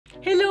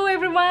Hello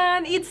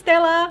everyone, it's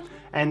Stella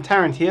and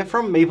Tarrant here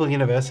from Meeple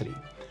University.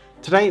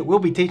 Today we'll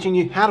be teaching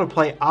you how to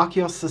play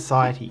Archeos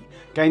Society,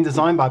 game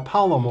designed by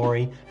Paolo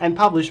Mori and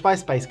published by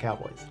Space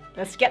Cowboys.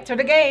 Let's get to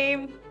the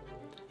game!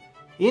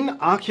 In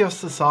Archeos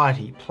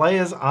Society,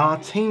 players are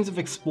teams of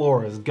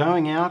explorers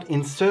going out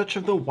in search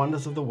of the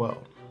wonders of the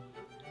world.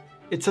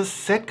 It's a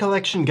set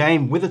collection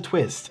game with a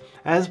twist,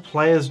 as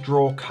players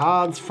draw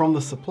cards from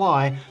the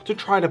supply to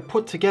try to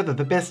put together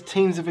the best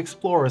teams of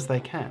explorers they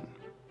can.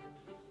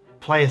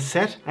 Play a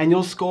set and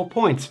you'll score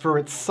points for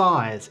its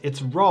size,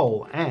 its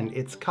role and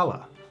its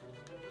colour.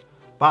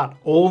 But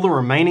all the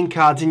remaining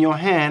cards in your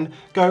hand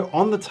go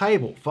on the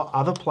table for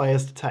other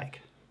players to take.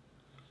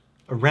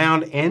 A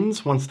round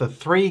ends once the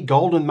 3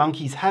 golden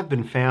monkeys have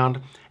been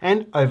found,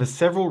 and over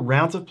several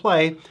rounds of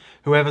play,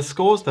 whoever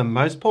scores the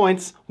most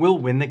points will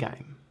win the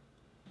game.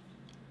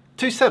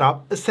 To set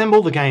up,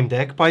 assemble the game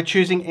deck by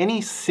choosing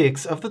any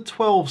 6 of the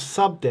 12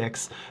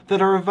 sub-decks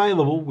that are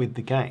available with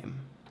the game.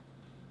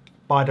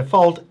 By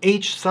default,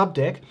 each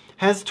sub-deck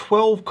has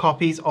 12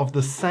 copies of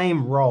the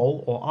same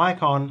role or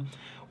icon,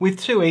 with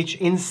 2 each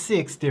in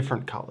 6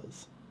 different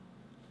colours.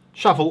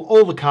 Shuffle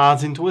all the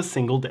cards into a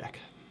single deck.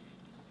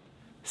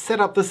 Set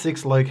up the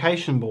 6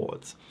 location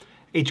boards.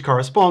 Each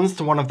corresponds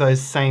to one of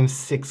those same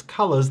 6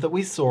 colours that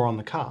we saw on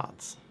the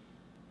cards.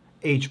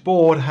 Each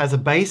board has a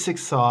basic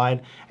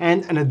side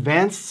and an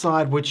advanced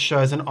side which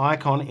shows an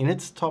icon in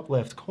its top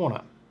left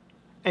corner.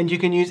 And you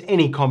can use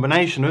any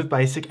combination of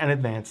basic and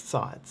advanced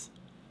sides.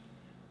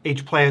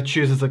 Each player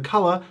chooses a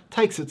colour,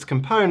 takes its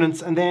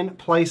components, and then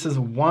places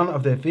one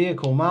of their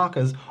vehicle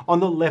markers on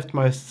the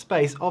leftmost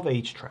space of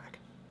each track.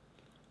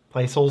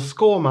 Place all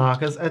score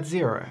markers at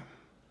 0.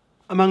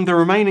 Among the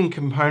remaining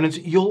components,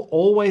 you'll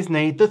always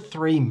need the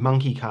 3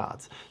 monkey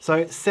cards,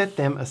 so set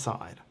them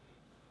aside.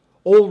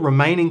 All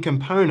remaining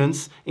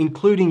components,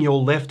 including your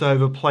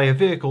leftover player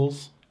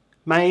vehicles,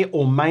 may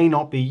or may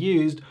not be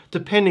used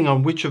depending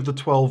on which of the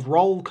 12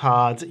 role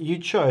cards you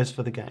chose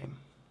for the game.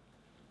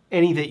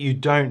 Any that you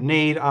don't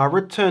need are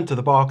returned to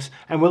the box,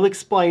 and we'll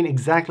explain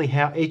exactly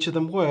how each of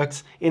them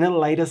works in a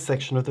later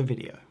section of the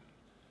video.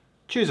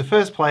 Choose a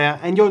first player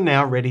and you're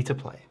now ready to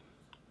play.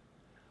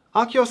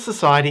 Archeos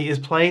Society is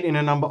played in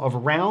a number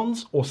of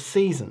rounds or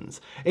seasons,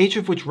 each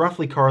of which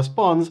roughly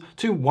corresponds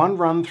to 1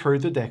 run through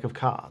the deck of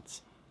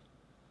cards.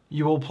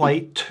 You will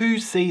play 2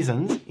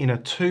 seasons in a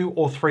 2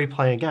 or 3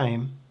 player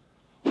game,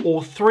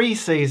 or 3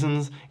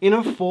 seasons in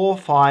a 4,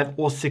 5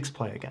 or 6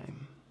 player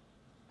game.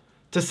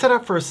 To set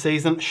up for a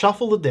season,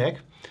 shuffle the deck,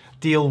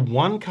 deal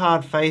 1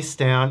 card face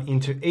down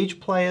into each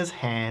player's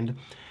hand,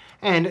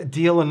 and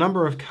deal a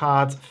number of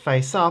cards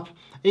face up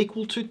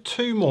equal to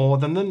 2 more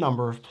than the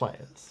number of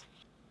players.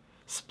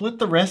 Split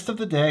the rest of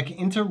the deck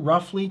into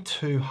roughly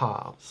 2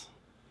 halves.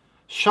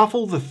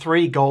 Shuffle the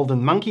 3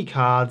 golden monkey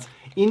cards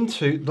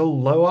into the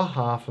lower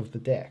half of the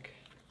deck.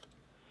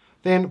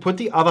 Then put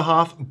the other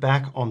half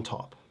back on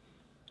top.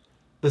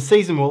 The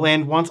season will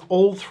end once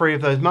all 3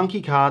 of those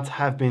monkey cards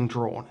have been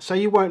drawn, so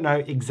you won't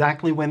know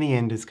exactly when the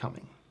end is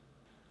coming.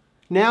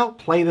 Now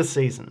play the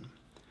season.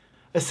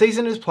 A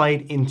season is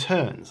played in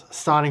turns,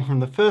 starting from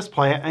the first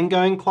player and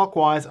going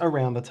clockwise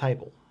around the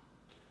table.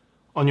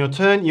 On your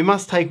turn, you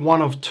must take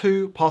one of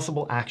 2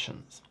 possible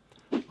actions.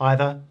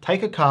 Either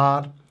take a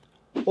card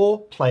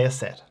or play a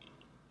set.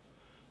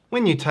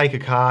 When you take a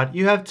card,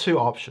 you have 2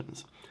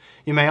 options.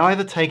 You may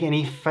either take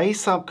any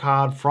face-up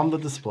card from the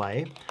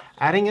display,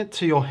 adding it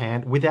to your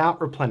hand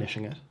without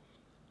replenishing it,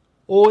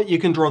 or you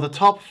can draw the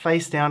top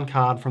face-down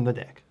card from the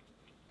deck.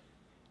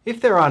 If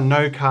there are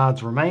no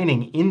cards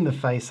remaining in the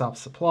face-up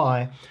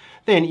supply,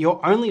 then your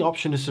only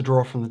option is to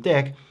draw from the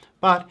deck,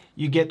 but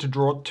you get to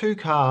draw 2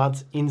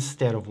 cards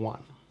instead of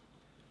 1.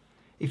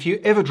 If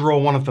you ever draw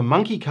one of the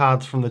monkey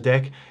cards from the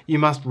deck, you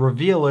must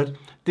reveal it,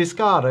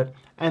 discard it,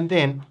 and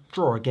then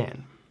draw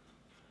again.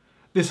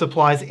 This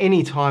applies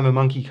any time a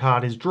monkey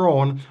card is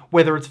drawn,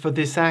 whether it's for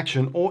this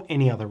action or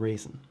any other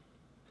reason.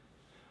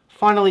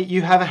 Finally,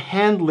 you have a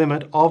hand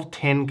limit of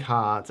 10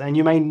 cards, and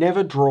you may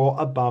never draw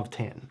above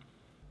 10.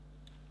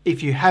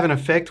 If you have an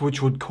effect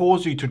which would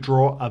cause you to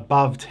draw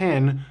above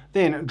 10,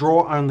 then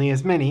draw only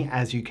as many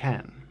as you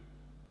can.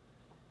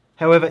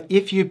 However,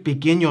 if you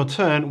begin your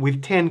turn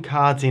with 10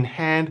 cards in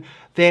hand,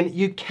 then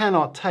you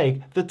cannot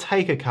take the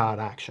take a card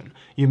action.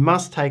 You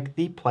must take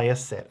the play a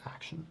set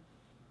action.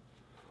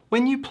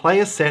 When you play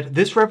a set,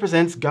 this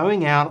represents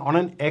going out on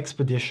an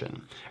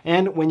expedition.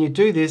 And when you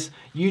do this,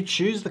 you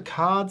choose the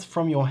cards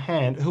from your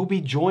hand who will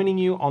be joining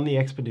you on the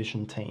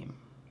expedition team.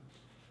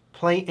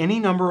 Play any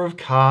number of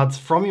cards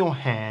from your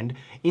hand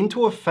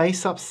into a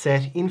face-up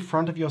set in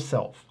front of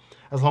yourself,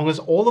 as long as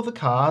all of the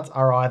cards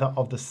are either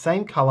of the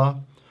same colour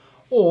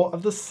or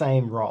of the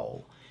same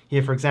role.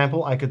 Here, for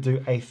example, I could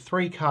do a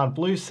 3-card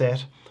blue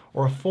set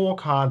or a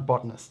 4-card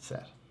botanist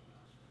set.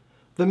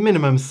 The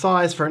minimum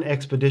size for an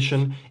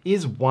expedition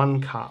is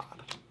 1 card.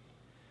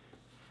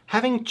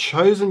 Having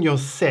chosen your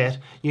set,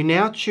 you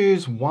now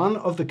choose one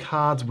of the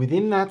cards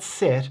within that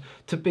set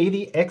to be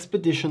the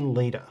expedition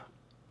leader.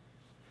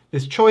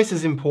 This choice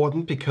is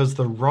important because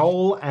the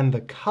role and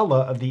the colour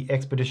of the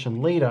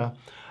expedition leader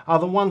are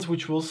the ones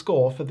which will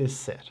score for this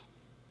set.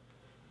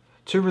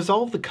 To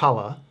resolve the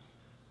colour,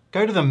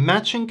 go to the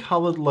matching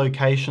coloured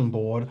location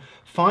board,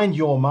 find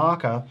your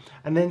marker,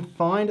 and then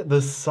find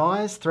the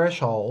size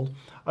threshold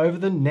over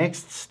the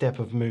next step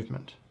of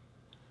movement.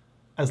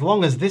 As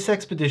long as this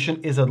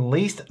expedition is at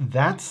least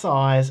that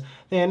size,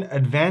 then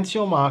advance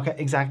your marker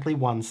exactly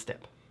one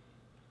step.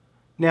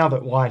 Now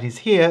that white is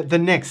here, the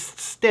next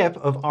step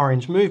of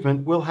orange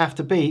movement will have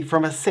to be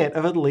from a set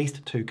of at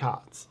least 2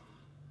 cards.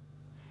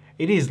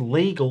 It is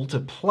legal to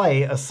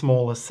play a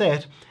smaller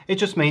set, it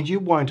just means you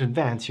won't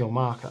advance your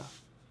marker.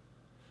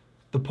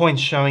 The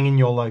points showing in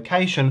your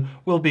location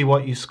will be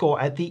what you score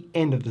at the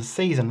end of the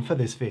season for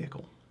this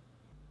vehicle.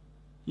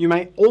 You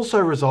may also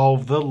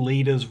resolve the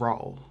leader's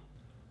role.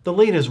 The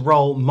leader's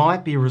role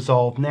might be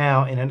resolved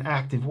now in an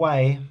active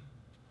way,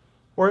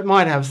 or it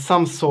might have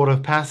some sort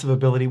of passive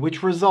ability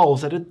which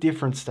resolves at a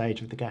different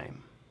stage of the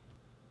game.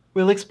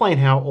 We'll explain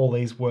how all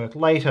these work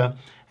later,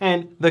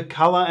 and the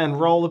colour and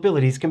role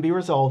abilities can be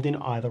resolved in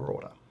either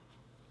order.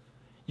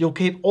 You'll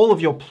keep all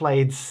of your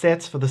played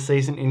sets for the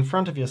season in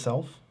front of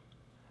yourself,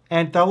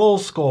 and they'll all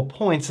score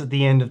points at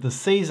the end of the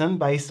season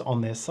based on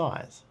their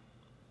size.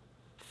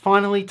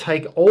 Finally,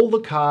 take all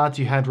the cards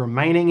you had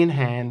remaining in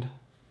hand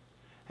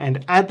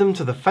and add them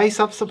to the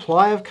face-up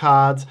supply of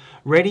cards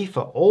ready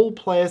for all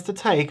players to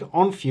take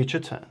on future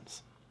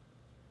turns.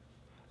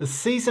 The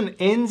season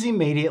ends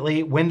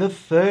immediately when the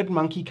third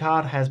monkey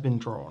card has been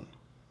drawn.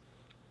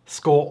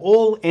 Score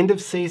all end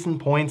of season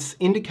points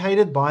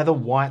indicated by the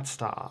white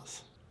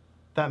stars.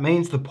 That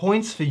means the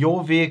points for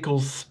your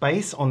vehicle's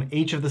space on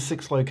each of the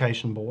 6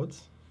 location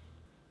boards,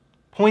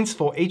 points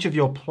for each of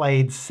your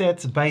played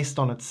sets based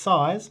on its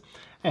size,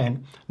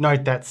 and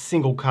note that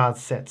single card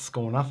sets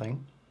score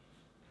nothing,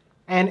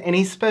 and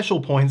any special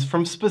points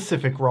from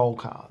specific role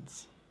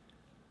cards.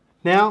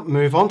 Now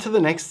move on to the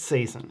next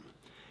season.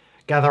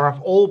 Gather up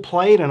all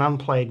played and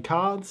unplayed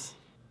cards,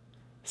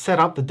 set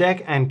up the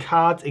deck and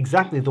cards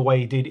exactly the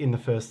way you did in the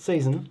first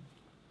season,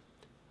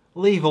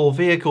 leave all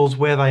vehicles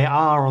where they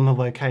are on the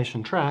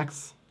location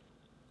tracks,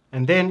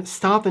 and then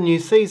start the new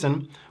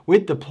season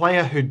with the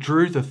player who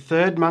drew the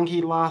third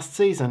monkey last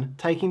season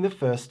taking the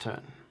first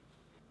turn.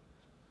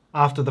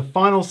 After the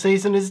final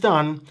season is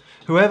done,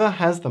 whoever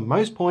has the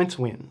most points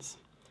wins.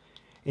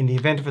 In the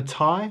event of a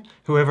tie,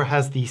 whoever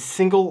has the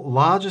single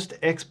largest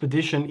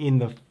expedition in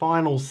the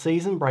final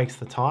season breaks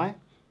the tie.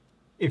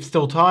 If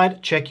still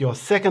tied, check your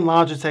second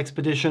largest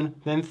expedition,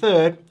 then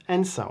third,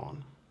 and so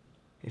on.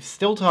 If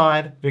still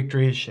tied,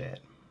 victory is shared.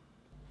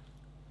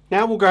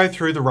 Now we'll go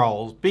through the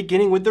roles,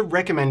 beginning with the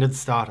recommended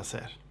starter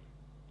set.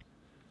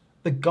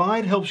 The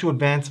guide helps you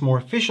advance more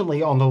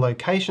efficiently on the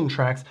location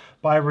tracks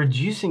by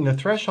reducing the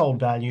threshold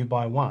value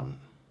by 1.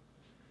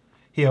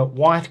 Here,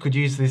 white could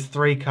use this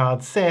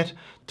 3-card set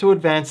to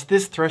advance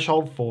this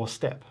threshold 4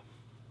 step.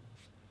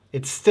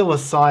 It's still a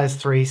size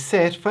 3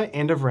 set for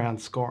end of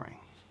round scoring.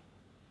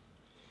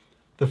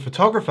 The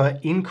photographer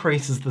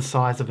increases the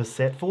size of a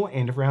set for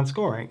end of round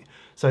scoring,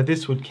 so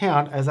this would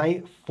count as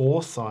a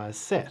 4 size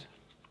set.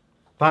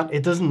 But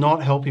it does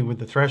not help you with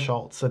the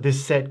threshold, so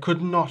this set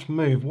could not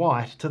move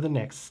white to the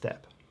next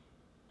step.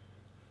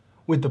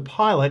 With the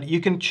pilot, you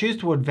can choose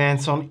to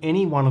advance on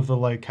any one of the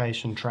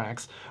location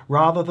tracks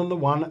rather than the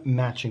one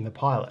matching the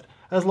pilot,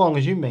 as long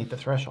as you meet the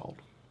threshold.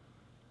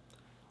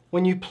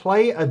 When you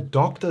play a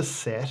doctor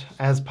set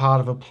as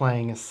part of a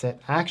playing a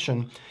set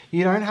action,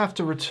 you don't have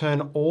to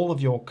return all of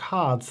your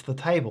cards to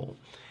the table.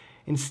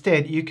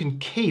 Instead, you can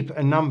keep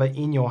a number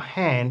in your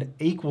hand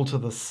equal to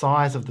the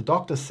size of the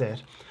doctor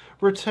set,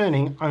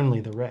 returning only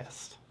the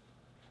rest.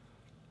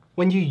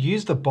 When you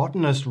use the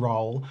botanist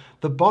role,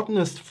 the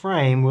botanist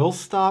frame will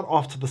start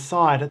off to the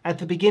side at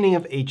the beginning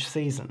of each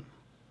season.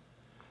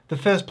 The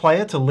first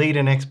player to lead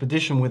an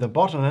expedition with a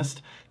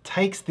botanist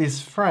takes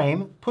this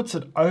frame, puts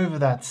it over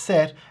that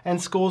set,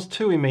 and scores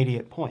 2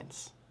 immediate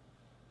points.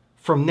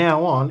 From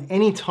now on,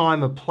 any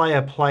time a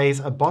player plays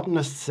a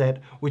botanist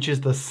set which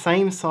is the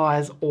same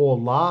size or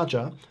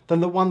larger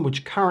than the one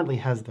which currently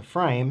has the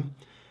frame,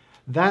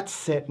 that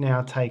set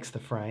now takes the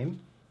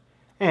frame,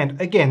 and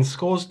again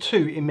scores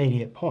 2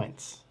 immediate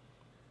points.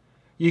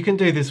 You can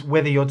do this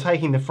whether you're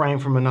taking the frame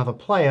from another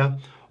player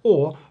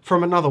or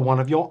from another one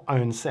of your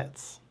own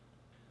sets.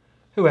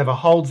 Whoever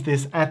holds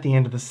this at the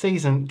end of the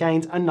season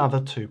gains another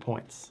 2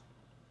 points.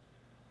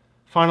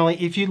 Finally,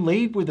 if you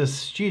lead with a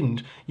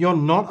student, you're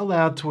not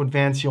allowed to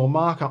advance your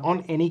marker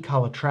on any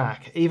colour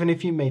track, even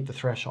if you meet the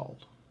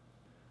threshold.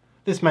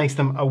 This makes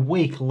them a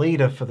weak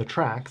leader for the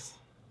tracks,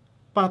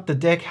 but the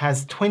deck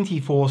has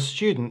 24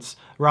 students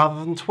rather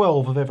than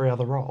 12 of every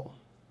other role,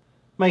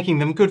 making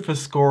them good for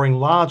scoring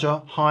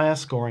larger, higher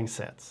scoring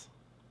sets.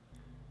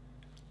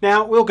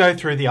 Now we'll go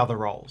through the other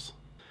roles.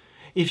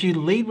 If you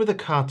lead with a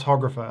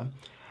cartographer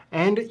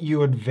and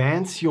you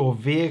advance your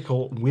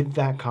vehicle with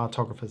that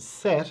cartographer's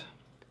set,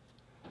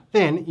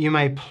 then you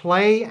may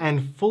play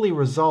and fully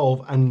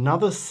resolve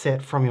another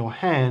set from your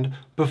hand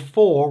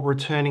before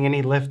returning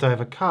any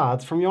leftover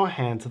cards from your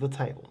hand to the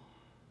table.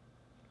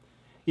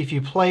 If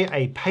you play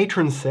a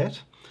patron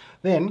set,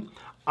 then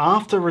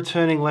After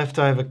returning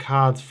leftover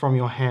cards from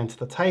your hand to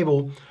the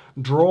table,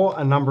 draw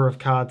a number of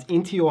cards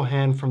into your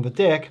hand from the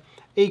deck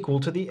equal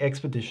to the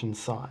expedition's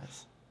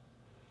size.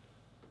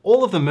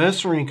 All of the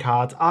mercenary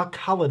cards are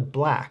coloured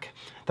black.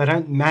 They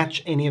don't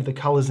match any of the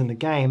colours in the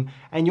game,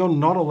 and you're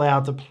not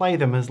allowed to play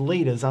them as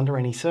leaders under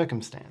any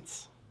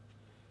circumstance.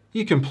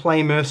 You can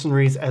play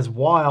mercenaries as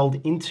wild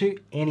into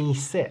any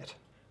set,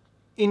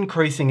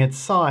 increasing its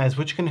size,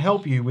 which can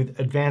help you with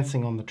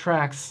advancing on the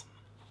tracks,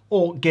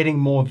 or getting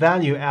more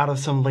value out of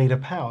some leader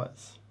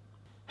powers.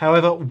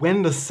 However,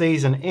 when the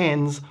season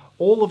ends,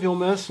 all of your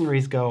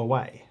mercenaries go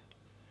away,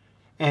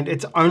 and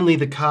it's only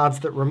the cards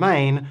that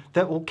remain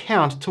that will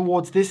count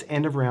towards this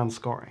end of round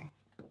scoring.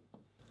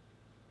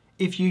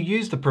 If you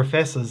use the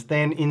professors,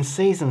 then in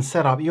season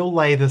setup you'll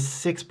lay the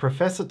 6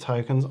 professor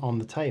tokens on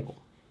the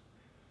table.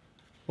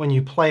 When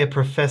you play a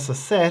professor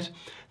set,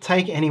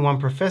 take any one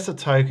professor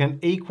token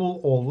equal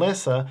or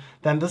lesser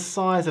than the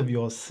size of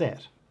your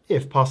set,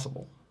 if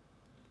possible.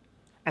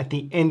 At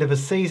the end of a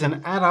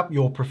season, add up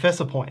your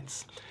professor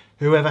points.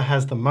 Whoever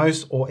has the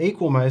most or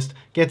equal most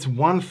gets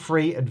 1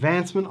 free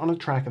advancement on a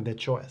track of their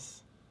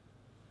choice.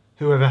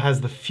 Whoever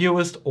has the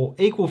fewest or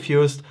equal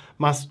fewest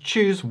must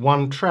choose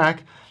 1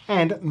 track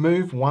and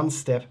move 1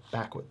 step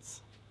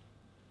backwards.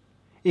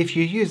 If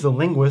you use the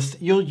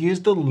linguist, you'll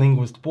use the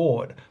linguist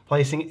board,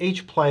 placing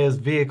each player's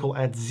vehicle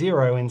at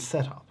 0 in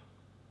setup.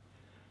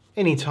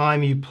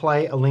 Anytime you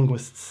play a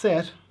linguist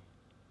set,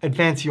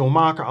 advance your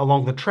marker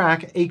along the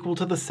track equal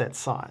to the set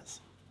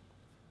size.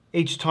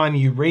 Each time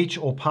you reach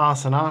or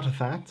pass an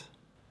artifact,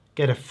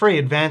 get a free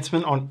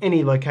advancement on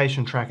any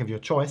location track of your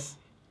choice,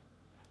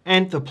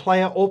 and the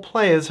player or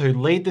players who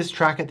lead this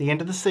track at the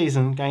end of the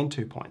season gain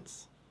 2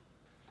 points.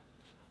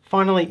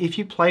 Finally, if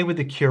you play with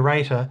the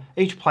curator,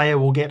 each player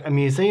will get a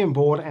museum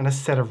board and a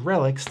set of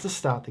relics to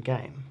start the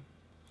game.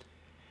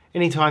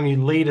 Anytime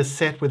you lead a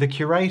set with a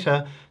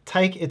curator,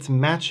 take its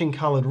matching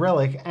coloured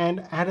relic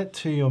and add it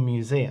to your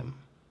museum.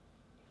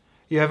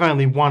 You have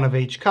only 1 of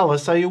each colour,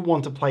 so you'll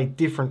want to play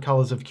different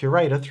colours of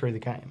curator through the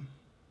game.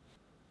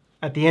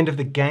 At the end of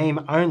the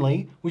game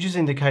only, which is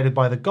indicated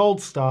by the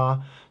gold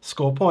star,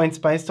 score points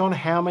based on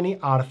how many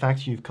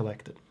artifacts you've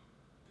collected.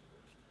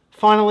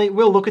 Finally,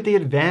 we'll look at the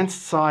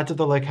advanced sides of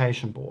the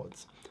location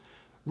boards.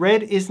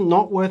 Red is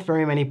not worth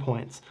very many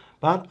points,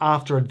 but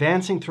after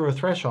advancing through a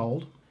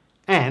threshold,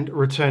 and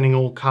returning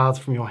all cards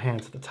from your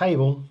hand to the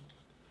table,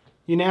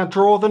 you now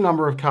draw the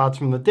number of cards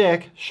from the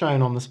deck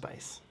shown on the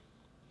space.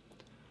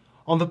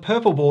 On the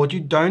purple board, you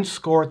don't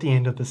score at the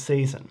end of the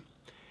season.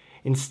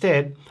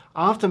 Instead,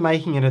 after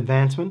making an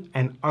advancement,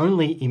 and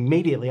only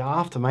immediately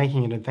after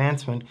making an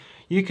advancement,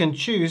 you can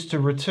choose to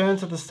return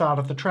to the start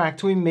of the track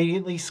to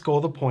immediately score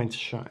the points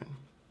shown.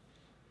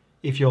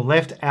 If you're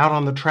left out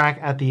on the track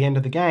at the end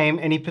of the game,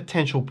 any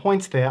potential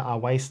points there are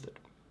wasted.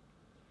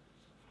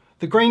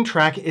 The green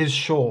track is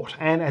short,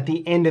 and at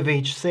the end of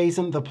each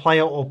season, the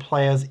player or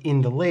players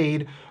in the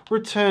lead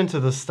return to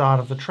the start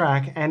of the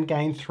track and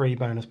gain 3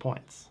 bonus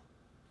points.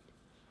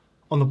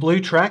 On the blue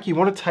track, you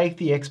want to take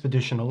the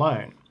expedition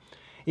alone.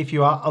 If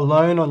you are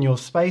alone on your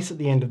space at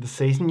the end of the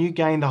season, you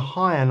gain the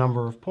higher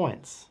number of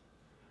points.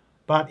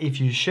 But if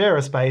you share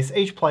a space,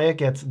 each player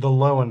gets the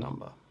lower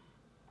number.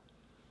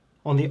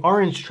 On the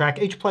orange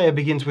track, each player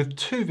begins with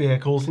 2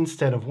 vehicles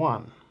instead of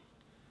 1.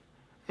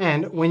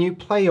 And when you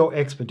play your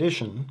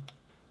expedition,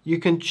 you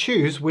can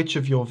choose which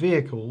of your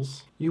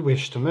vehicles you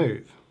wish to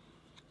move.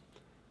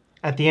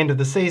 At the end of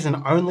the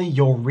season, only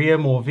your rear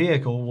more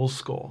vehicle will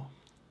score.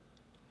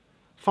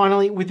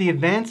 Finally, with the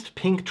advanced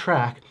pink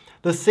track,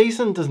 the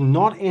season does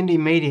not end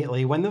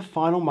immediately when the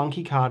final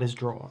monkey card is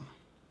drawn.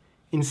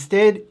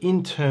 Instead,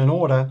 in turn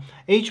order,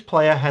 each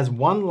player has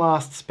 1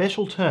 last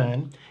special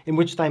turn in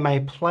which they may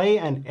play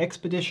an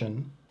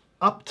expedition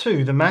up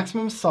to the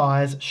maximum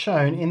size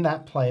shown in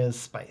that player's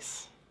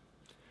space.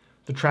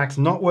 The track's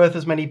not worth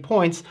as many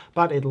points,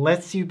 but it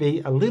lets you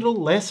be a little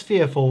less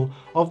fearful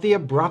of the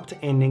abrupt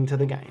ending to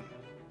the game.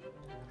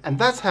 And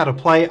that's how to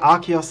play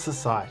Archeos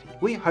Society.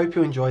 We hope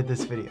you enjoyed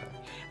this video.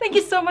 Thank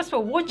you so much for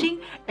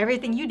watching.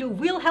 Everything you do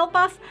will help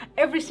us.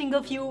 Every single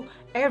view,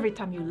 every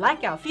time you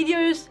like our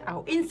videos,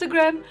 our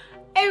Instagram,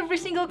 every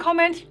single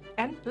comment,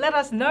 and let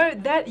us know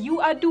that you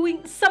are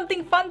doing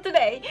something fun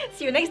today.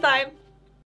 See you next time.